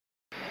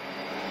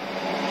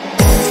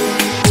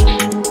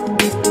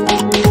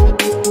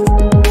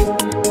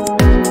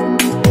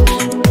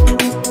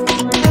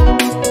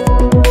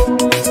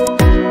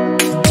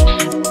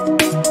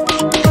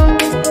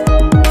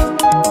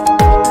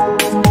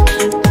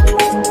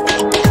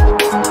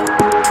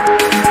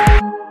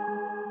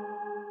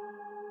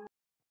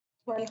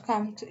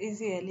Welcome to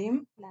Easy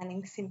Elim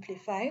Learning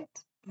Simplified.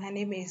 My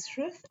name is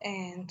Ruth,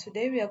 and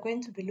today we are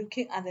going to be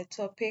looking at the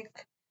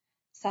topic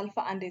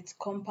sulfur and its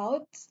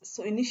compounds.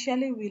 So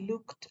initially we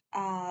looked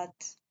at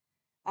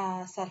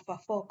sulfur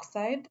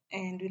oxide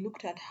and we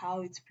looked at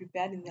how it's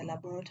prepared in the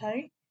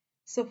laboratory.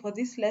 So for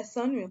this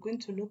lesson, we're going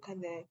to look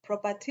at the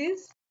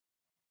properties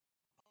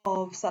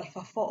of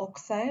sulfur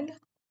oxide, and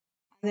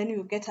then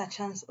we'll get a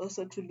chance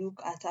also to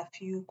look at a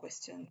few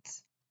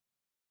questions.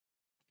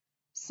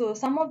 So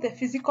some of the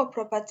physical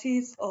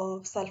properties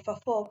of sulfur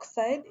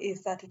oxide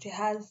is that it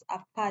has a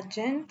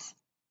pungent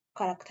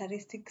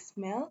characteristic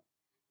smell,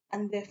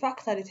 and the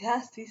fact that it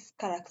has this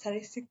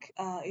characteristic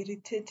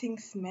irritating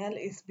smell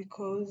is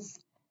because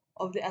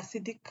of the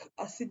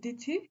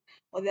acidity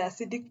or the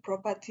acidic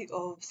property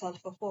of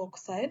sulfur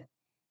oxide.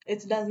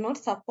 It does not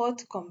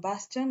support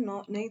combustion,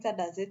 neither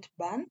does it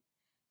burn.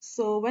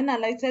 So when a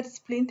lighted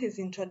splint is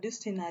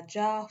introduced in a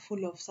jar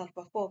full of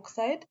sulfur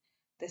oxide,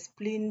 the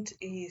splint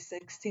is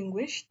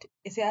extinguished.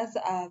 It has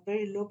a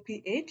very low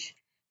pH.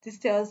 This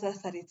tells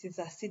us that it is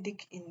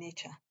acidic in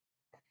nature.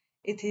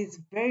 It is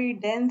very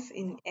dense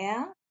in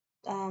air.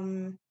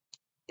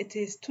 It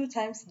is 2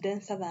 times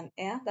denser than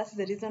air. That's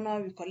the reason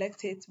why we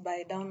collect it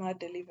by downward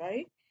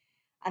delivery.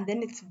 And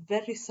then it's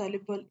very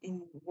soluble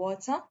in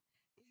water.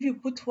 If you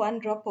put 1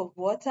 drop of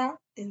water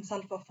in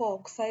sulfur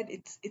oxide,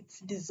 it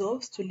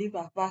dissolves to leave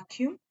a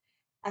vacuum.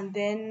 And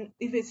then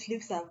if it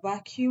leaves a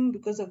vacuum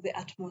because of the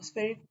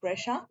atmospheric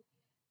pressure,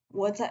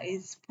 water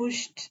is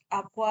pushed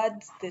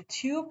upwards the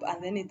tube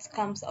and then it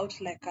comes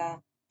out like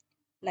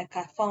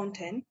a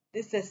fountain.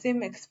 This is the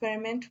same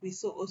experiment we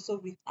saw also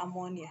with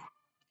ammonia.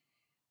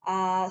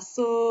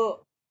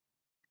 So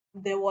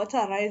the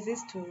water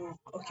rises to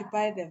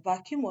occupy the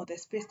vacuum or the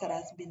space that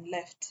has been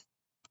left.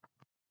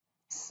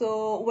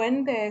 So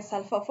when the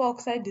sulfur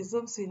oxide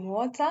dissolves in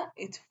water,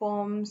 it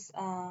forms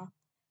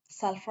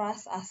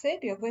sulfurous acid.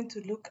 We are going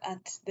to look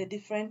at the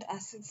different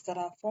acids that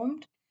are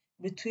formed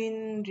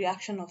between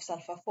reaction of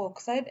sulfur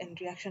oxide and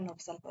reaction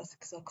of sulfur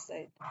 6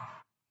 oxide.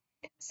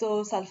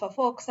 So sulfur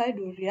oxide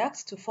will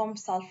react to form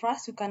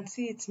sulfurous. You can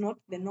see it's not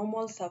the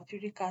normal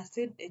sulfuric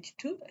acid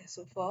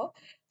H2SO4.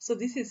 So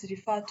this is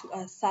referred to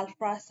as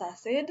sulfurous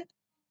acid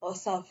or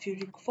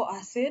sulfuric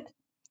acid.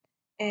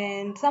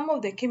 And some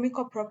of the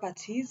chemical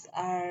properties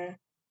are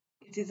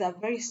it is a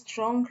very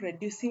strong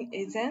reducing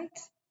agent.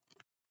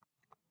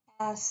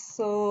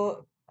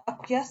 So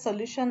aqueous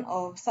solution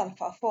of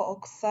sulfur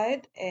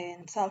oxide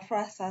and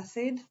sulfurous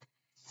acid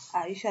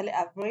are usually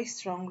a very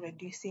strong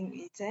reducing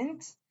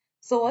agent.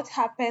 So what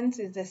happens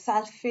is the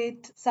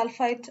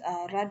sulfite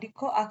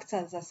radical acts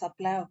as a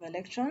supply of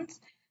electrons.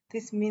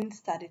 This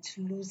means that it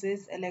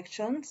loses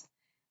electrons.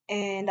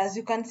 And as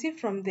you can see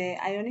from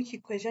the ionic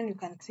equation, you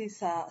can see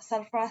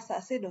sulfurous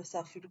acid or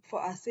sulfuric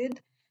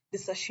acid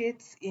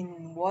dissociates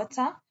in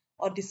water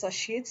or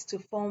dissociates to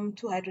form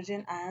 2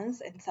 hydrogen ions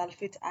and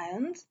sulfate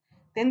ions.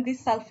 Then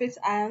these sulfate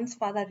ions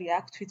further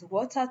react with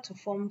water to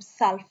form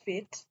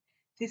sulfate.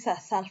 These are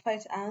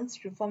sulfite ions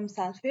to form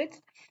sulfate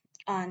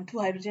and 2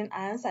 hydrogen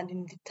ions, and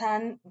in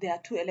turn there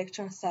are 2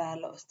 electrons that are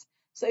lost.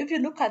 So if you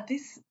look at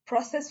this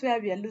process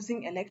where we are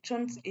losing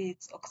electrons,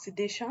 it's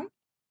oxidation.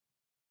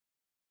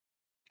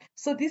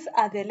 So these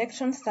are the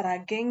electrons that are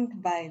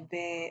gained by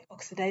the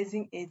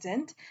oxidizing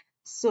agent.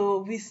 So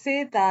we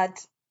say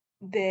that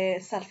the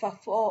sulfur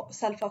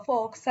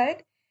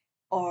oxide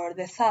or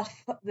the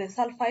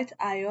sulfite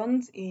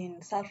ions in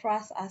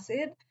sulfurous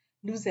acid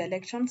lose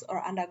electrons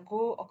or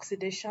undergo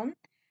oxidation,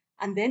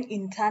 and then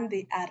in turn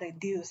they are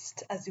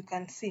reduced, as you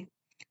can see.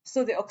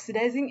 So the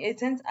oxidizing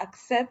agent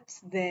accepts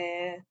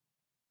the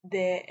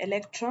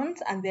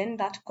electrons, and then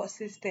that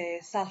causes the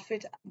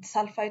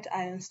sulfite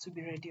ions to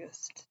be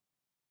reduced.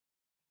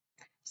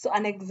 So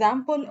an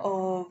example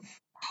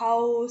of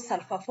how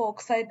sulfur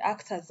oxide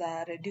acts as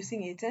a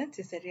reducing agent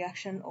is a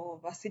reaction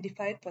of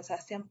acidified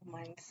potassium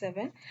permanganate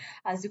 7.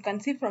 As you can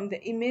see from the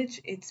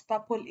image, it's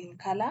purple in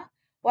color.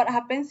 What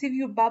happens if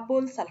you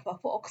bubble sulfur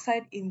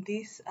oxide in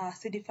this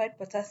acidified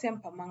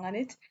potassium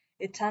permanganate?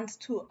 It turns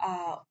to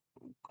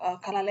a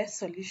colorless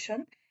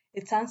solution.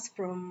 It turns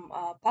from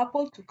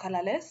purple to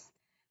colorless.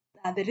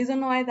 The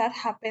reason why that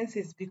happens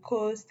is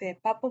because the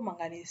purple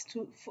manganese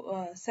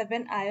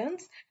 7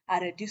 ions are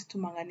reduced to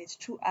manganese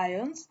 2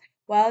 ions,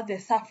 while the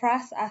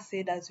sulfurous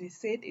acid, as we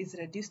said, is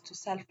reduced to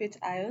sulfate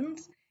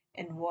ions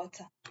and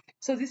water.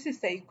 So this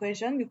is the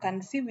equation. You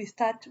can see we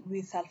start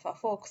with sulfur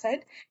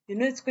oxide. You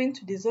know it's going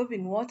to dissolve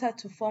in water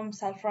to form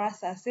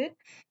sulfurous acid,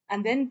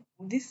 and then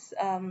this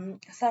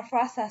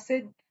sulfurous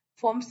acid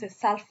forms the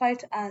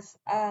sulfite as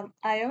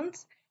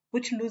ions,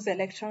 which lose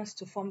electrons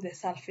to form the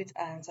sulfate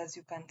ions, as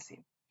you can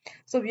see.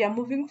 So we are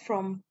moving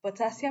from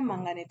potassium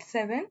manganate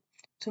 7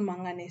 to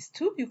manganese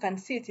 2. You can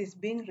see it is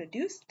being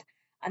reduced,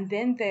 and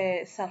then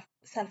the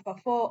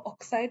sulfur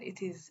oxide,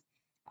 it is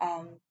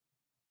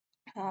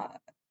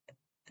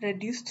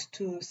reduced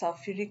to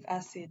sulfuric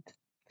acid.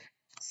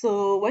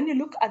 So when you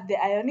look at the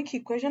ionic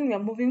equation, we are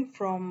moving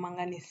from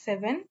manganese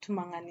 7 to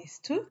manganese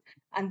 2,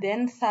 and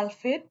then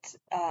sulfate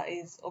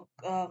is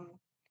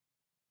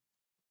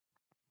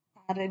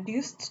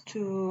reduced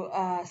to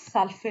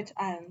sulfate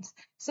ions.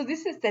 So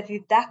this is the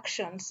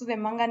reduction. So the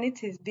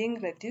manganese is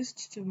being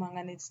reduced to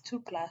manganese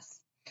 2 class.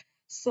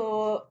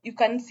 So you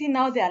can see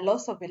now there are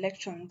loss of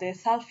electrons. The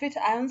sulfate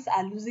ions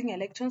are losing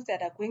electrons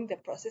that are going the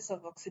process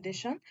of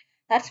oxidation.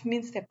 That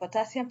means the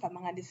potassium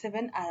permanganate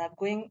 7 are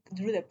going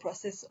through the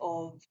process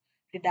of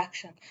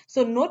reduction.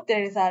 So note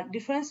there is a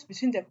difference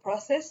between the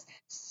process.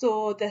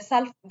 So the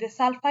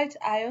sulfite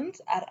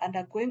ions are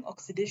undergoing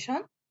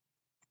oxidation.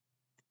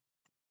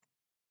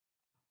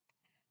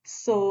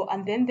 So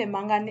and then the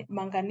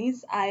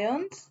manganese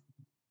ions,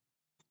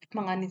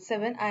 manganese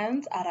 7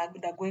 ions are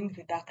undergoing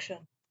reduction.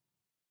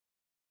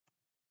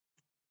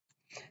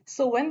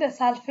 So when the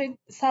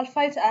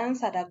sulfite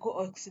ions undergo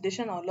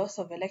oxidation or loss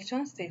of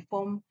electrons, they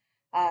form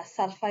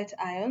sulfite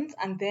ions.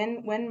 And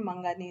then when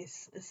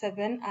manganese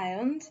 7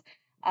 ions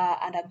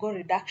undergo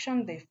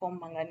reduction, they form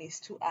manganese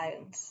 2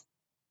 ions.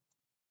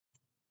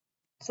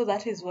 So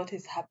that is what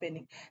is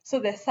happening. So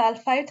the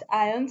sulfite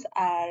ions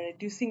are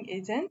reducing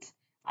agent,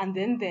 and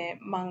then the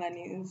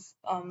manganese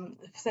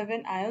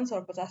 7 ions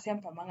or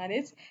potassium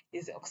permanganate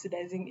is the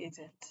oxidizing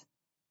agent.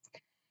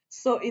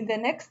 So in the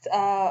next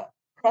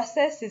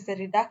process is the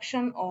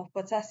reduction of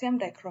potassium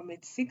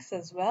dichromate 6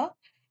 as well.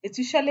 It's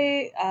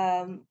usually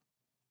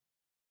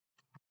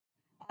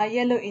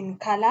yellow in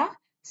color,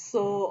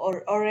 so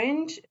or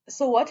orange.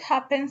 So what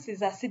happens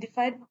is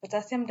acidified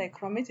potassium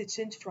dichromate is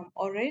changed from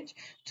orange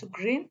to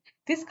green.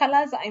 These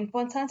colors are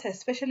important,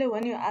 especially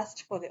when you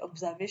asked for the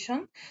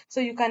observation. So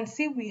you can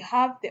see we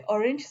have the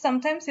orange.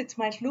 Sometimes it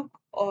might look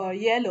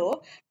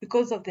yellow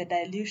because of the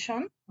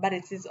dilution, but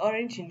it is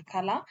orange in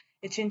color.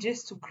 It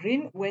changes to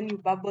green when you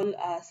bubble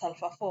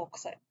sulfur 4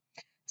 oxide.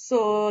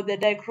 So the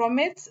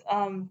dichromate,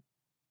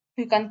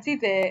 you can see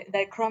the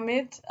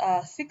dichromate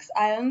 6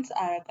 ions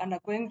are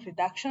undergoing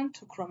reduction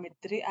to chromate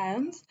 3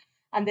 ions,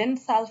 and then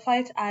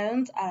sulfite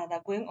ions are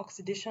undergoing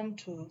oxidation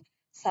to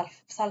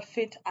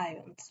sulfate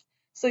ions.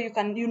 So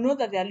you know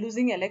that they are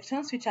losing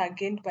electrons which are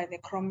gained by the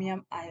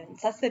chromium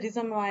ions. That's the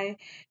reason why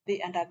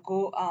they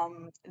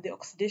undergo the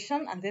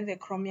oxidation, and then the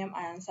chromium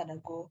ions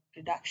undergo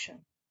reduction.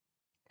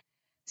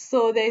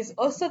 So there is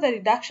also the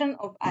reduction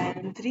of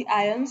iron 3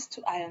 ions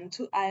to iron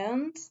 2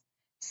 ions.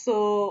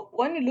 So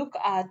when you look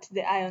at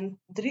the iron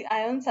 3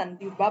 ions and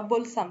you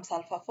bubble some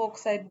sulfur 4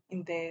 oxide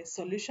in the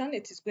solution,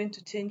 it is going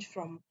to change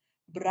from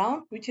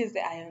brown, which is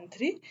the iron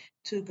 3,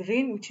 to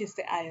green, which is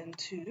the iron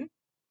 2.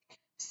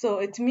 So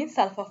it means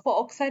sulfur 4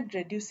 oxide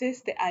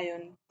reduces the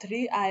iron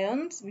 3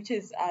 ions, which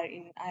are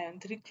in iron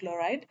 3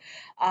 chloride,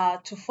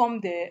 to form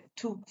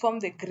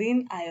the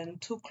green iron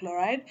 2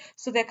 chloride.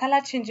 So the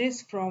color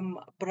changes from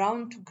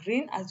brown to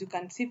green, as you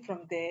can see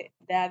from the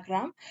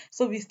diagram.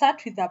 So we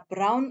start with the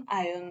brown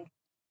iron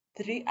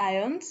 3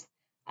 ions,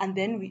 and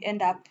then we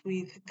end up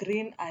with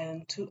green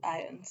iron 2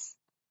 ions.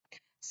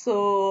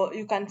 So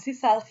you can see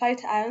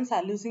sulfite ions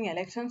are losing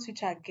electrons,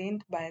 which are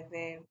gained by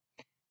the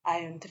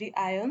iron 3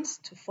 ions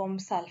to form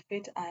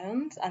sulfate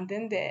ions, and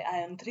then the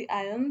iron 3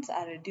 ions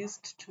are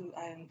reduced to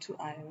iron 2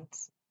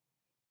 ions.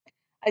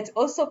 It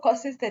also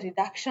causes the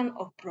reduction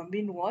of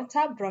bromine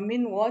water.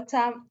 Bromine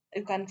water,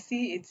 you can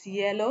see it's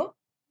yellow.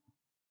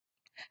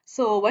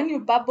 So when you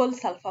bubble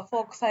sulfur 4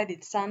 oxide,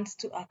 it turns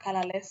to a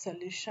colorless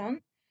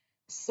solution.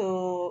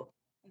 So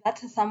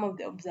that is some of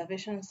the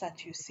observations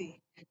that you see.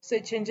 So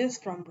it changes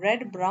from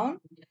red brown.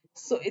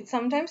 So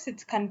sometimes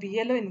it can be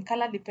yellow in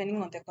color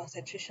depending on the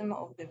concentration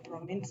of the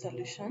bromine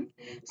solution.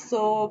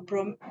 So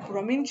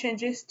bromine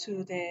changes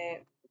to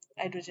the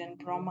hydrogen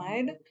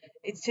bromide.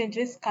 It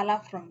changes color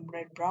from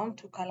red brown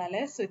to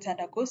colorless. So it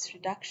undergoes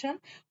reduction,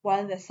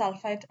 while the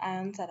sulfite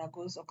ions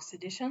undergoes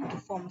oxidation to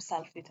form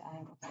sulfate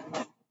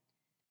ions.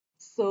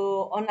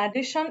 So on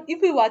addition,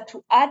 if we were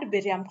to add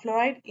barium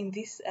chloride in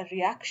this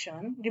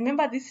reaction,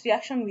 remember this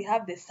reaction we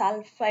have the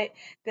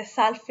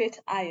sulfate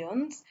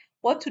ions.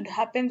 What would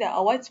happen there?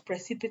 A white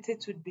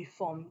precipitate would be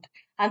formed,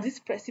 and this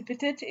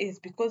precipitate is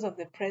because of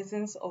the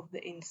presence of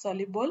the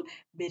insoluble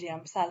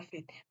barium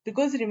sulfate.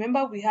 Because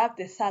remember we have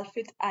the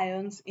sulfate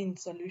ions in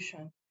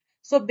solution.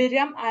 So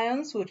barium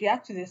ions will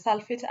react with the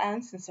sulfate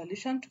ions in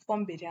solution to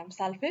form barium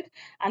sulfate,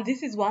 and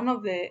this is one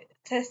of the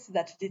tests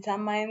that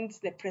determines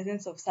the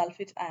presence of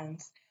sulfate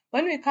ions.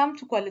 When we come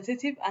to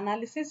qualitative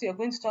analysis, we are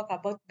going to talk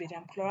about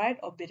barium chloride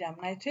or barium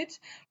nitrate.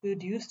 We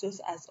would use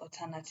those as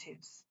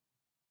alternatives.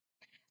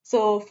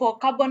 So for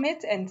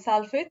carbonate and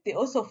sulfate, they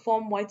also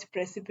form white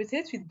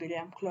precipitate with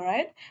barium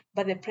chloride,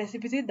 but the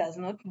precipitate does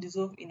not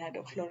dissolve in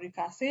hydrochloric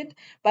acid.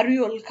 But we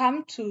will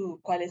come to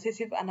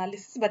qualitative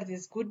analysis, but it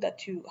is good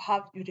that you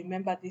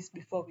remember this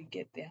before we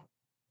get there.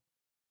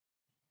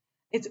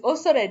 It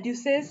also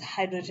reduces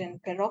hydrogen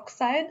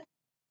peroxide.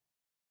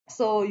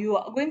 So you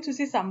are going to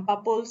see some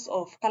bubbles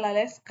of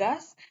colorless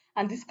gas,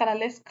 and this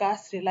colorless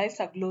gas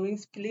relies a glowing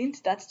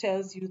splint that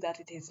tells you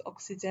that it is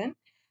oxygen.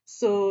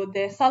 So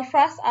the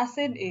sulfurous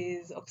acid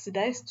is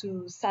oxidized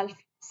to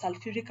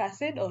sulfuric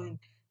acid, or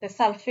the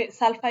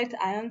sulfite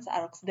ions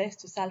are oxidized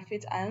to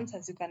sulfate ions,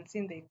 as you can see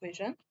in the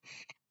equation.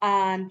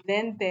 And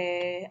then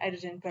the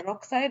hydrogen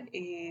peroxide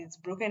is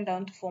broken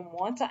down to form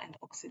water and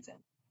oxygen.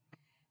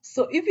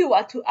 So if you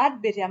were to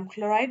add barium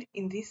chloride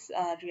in this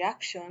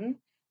reaction,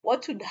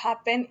 what would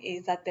happen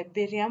is that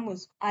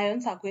the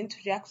ions are going to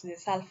react with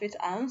the sulfate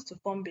ions to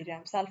form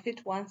barium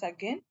sulfate once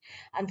again,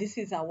 and this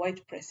is a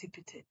white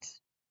precipitate.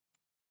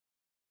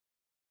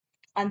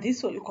 And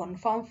this will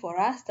confirm for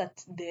us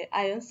that the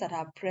ions that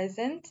are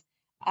present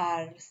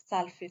are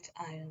sulfate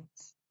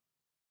ions.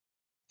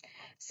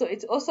 So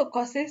it also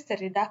causes the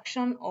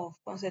reduction of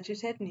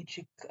concentrated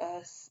nitric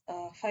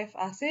 5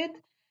 acid.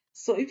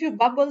 So if you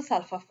bubble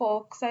sulfur 4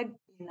 oxide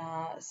in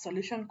a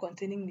solution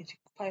containing nitric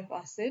 5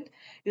 acid,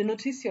 you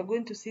notice you're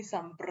going to see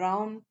some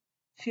brown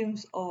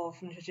fumes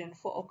of nitrogen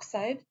 4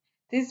 oxide.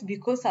 This is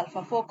because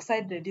sulfur 4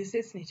 oxide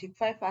reduces nitric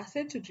 5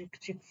 acid to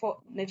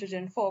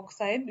nitrogen 4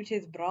 oxide, which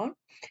is brown,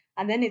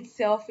 and then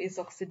itself is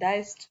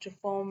oxidized to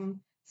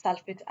form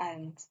sulfate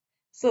ions.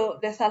 So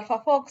the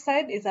sulfur 4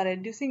 oxide is a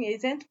reducing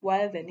agent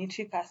while the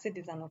nitric acid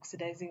is an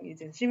oxidizing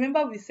agent.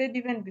 Remember we said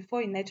even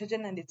before in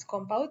nitrogen and its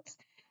compounds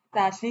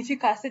that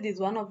nitric acid is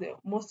one of the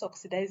most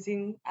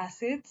oxidizing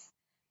acids.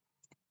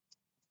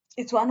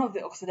 It's one of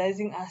the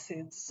oxidizing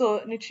acids.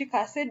 So nitric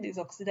acid is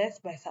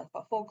oxidized by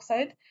sulfur 4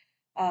 oxide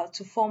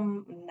to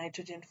form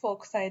nitrogen 4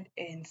 oxide,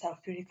 and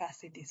sulfuric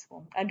acid is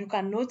formed. And you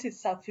can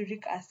notice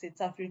sulfuric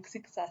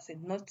 6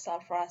 acid, not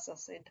sulfurous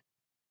acid.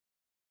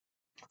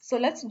 So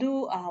let's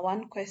do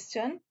one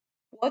question.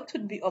 What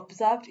would be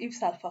observed if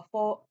sulfur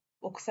 4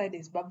 oxide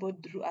is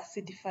bubbled through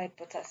acidified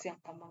potassium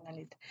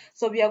permanganate?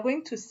 So we are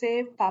going to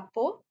say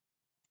purple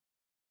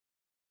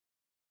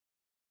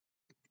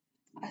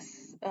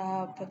as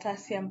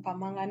potassium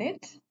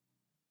permanganate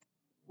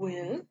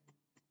will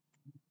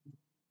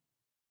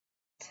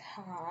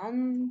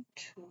turn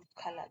to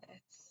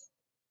colorless.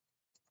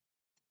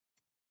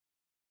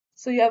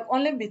 So you have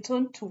only been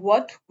told to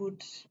what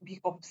would be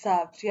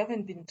observed. You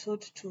haven't been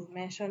told to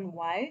mention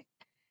why.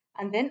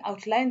 And then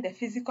outline the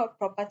physical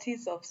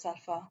properties of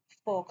sulfur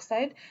 4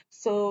 oxide.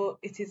 So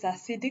it is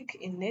acidic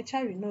in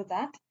nature, we know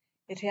that.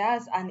 It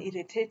has an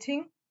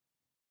irritating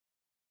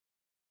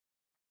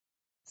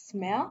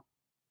smell.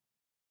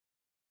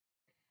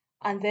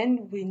 And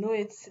then we know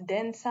it's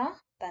denser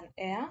than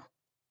air.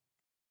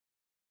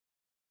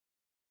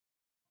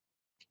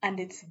 And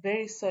it's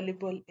very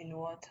soluble in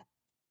water.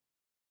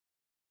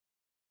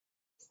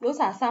 Those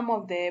are some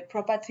of the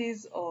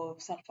properties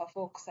of sulfur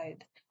 4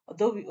 oxide,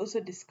 although we also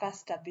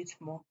discussed a bit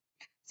more.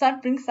 So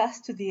that brings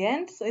us to the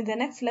end. So in the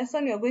next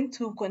lesson, we are going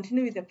to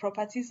continue with the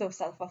properties of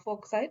sulfur 4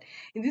 oxide.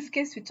 In this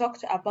case, we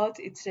talked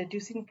about its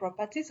reducing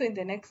property. So in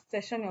the next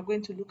session, we are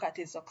going to look at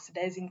its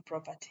oxidizing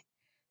property.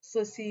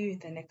 So see you in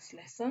the next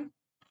lesson.